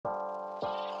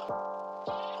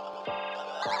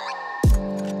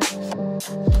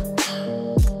Hey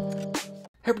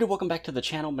everybody, welcome back to the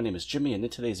channel. My name is Jimmy, and in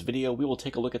today's video we will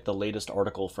take a look at the latest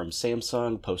article from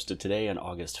Samsung posted today on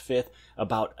August 5th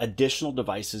about additional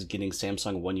devices getting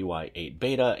Samsung One UI 8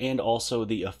 beta and also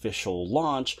the official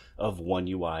launch of One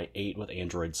UI 8 with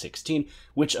Android 16,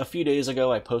 which a few days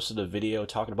ago I posted a video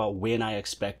talking about when I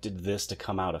expected this to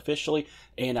come out officially,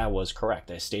 and I was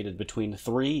correct. I stated between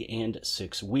 3 and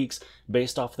 6 weeks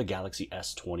based off the Galaxy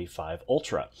S25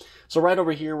 Ultra. So right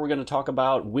over here we're going to talk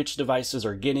about which devices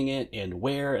are getting it and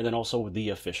where, and then also the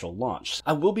official launch.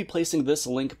 I will be placing this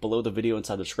link below the video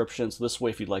inside the description, so this way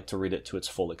if you'd like to read it to its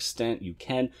full extent, you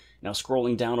can. Now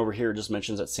scrolling down over here, it just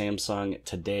mentions that Samsung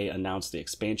today announced the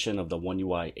expansion of the One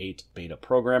UI 8 beta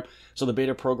program. So the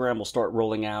beta program will start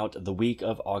rolling out the week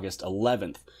of August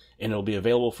 11th, and it'll be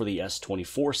available for the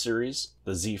S24 series,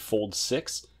 the Z Fold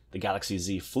 6, the Galaxy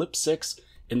Z Flip 6,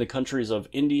 in the countries of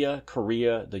India,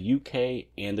 Korea, the UK,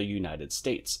 and the United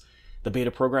States. The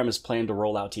beta program is planned to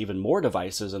roll out to even more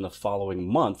devices in the following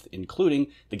month, including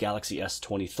the Galaxy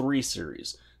S23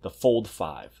 series, the Fold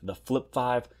 5, the Flip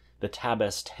 5, the Tab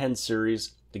S10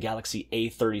 series, the Galaxy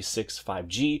A36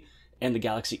 5G, and the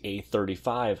Galaxy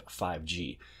A35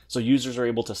 5G. So users are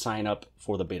able to sign up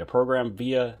for the beta program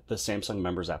via the Samsung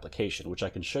Members application, which I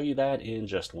can show you that in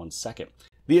just one second.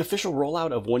 The official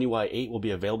rollout of One UI 8 will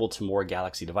be available to more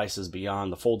Galaxy devices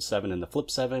beyond the Fold 7 and the Flip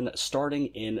 7 starting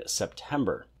in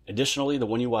September. Additionally, the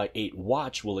One UI 8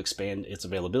 Watch will expand its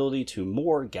availability to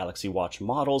more Galaxy Watch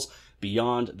models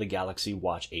beyond the Galaxy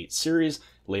Watch 8 series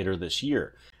later this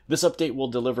year. This update will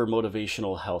deliver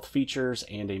motivational health features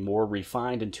and a more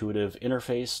refined, intuitive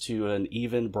interface to an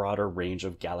even broader range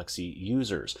of Galaxy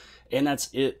users. And that's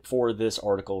it for this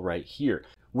article right here.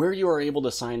 Where you are able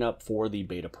to sign up for the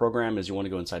beta program is you want to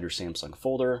go inside your Samsung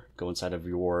folder, go inside of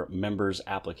your members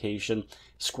application,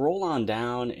 scroll on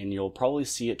down, and you'll probably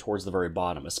see it towards the very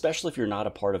bottom, especially if you're not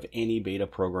a part of any beta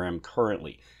program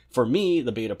currently. For me,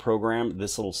 the beta program,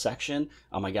 this little section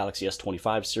on my Galaxy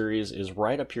S25 series is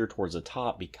right up here towards the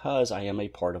top because I am a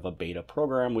part of a beta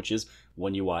program, which is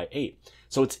One UI 8.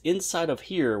 So it's inside of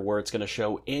here where it's going to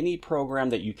show any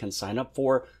program that you can sign up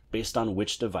for based on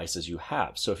which devices you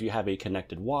have. So if you have a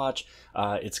connected watch,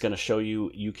 it's going to show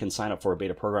you can sign up for a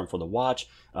beta program for the watch.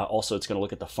 Also, it's going to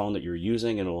look at the phone that you're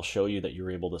using and it'll show you that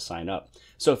you're able to sign up.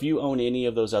 So if you own any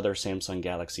of those other Samsung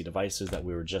Galaxy devices that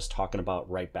we were just talking about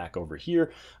right back over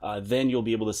here, then you'll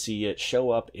be able to see it show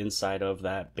up inside of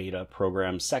that beta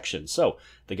program section. So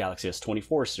the Galaxy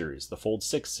S24 series, the Fold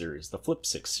 6 series, the Flip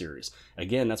 6 series.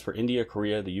 Again, that's for India,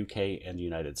 Korea, the UK, and the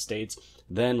United States.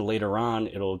 Then later on,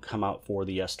 it'll come out for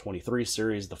the S23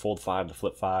 series, the Fold 5, the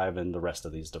Flip 5, and the rest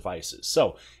of these devices.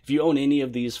 So if you own any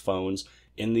of these phones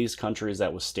in these countries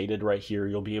that was stated right here,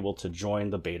 you'll be able to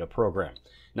join the beta program.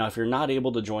 Now, if you're not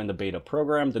able to join the beta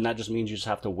program, then that just means you just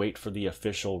have to wait for the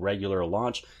official regular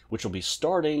launch, which will be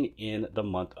starting in the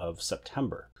month of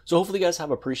September. So hopefully you guys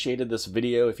have appreciated this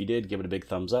video. If you did, give it a big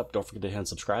thumbs up. Don't forget to hit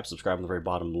subscribe on the very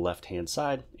bottom left-hand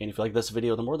side. And if you like this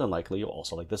video, then more than likely you'll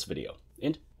also like this video.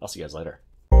 And I'll see you guys later.